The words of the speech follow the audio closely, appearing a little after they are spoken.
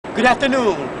Good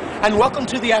afternoon, and welcome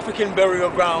to the African Burial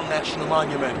Ground National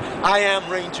Monument. I am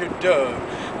Ranger Doug.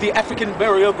 The African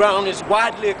Burial Ground is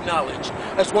widely acknowledged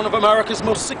as one of America's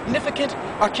most significant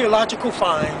archaeological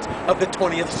finds of the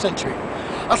 20th century.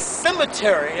 A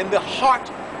cemetery in the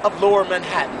heart of Lower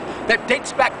Manhattan that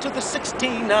dates back to the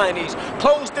 1690s,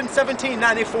 closed in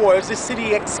 1794 as the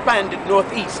city expanded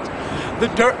northeast.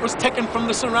 The dirt was taken from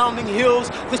the surrounding hills,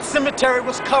 the cemetery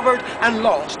was covered and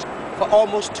lost for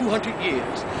almost 200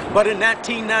 years. But in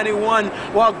 1991,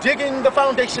 while digging the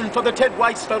foundation for the Ted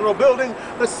Weiss Federal Building,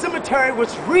 the cemetery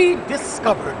was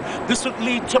rediscovered. This would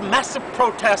lead to massive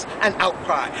protests and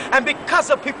outcry. And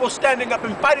because of people standing up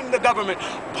and fighting the government,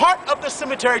 part of the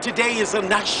cemetery today is a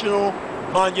national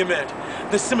monument.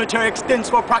 The cemetery extends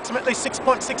for approximately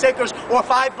 6.6 acres or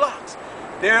 5 blocks.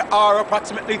 There are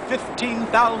approximately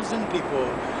 15,000 people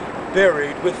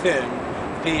buried within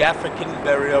the African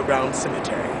Burial Ground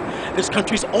Cemetery, this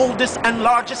country's oldest and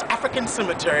largest African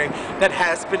cemetery that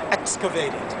has been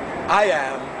excavated. I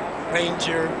am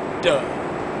Ranger Doug.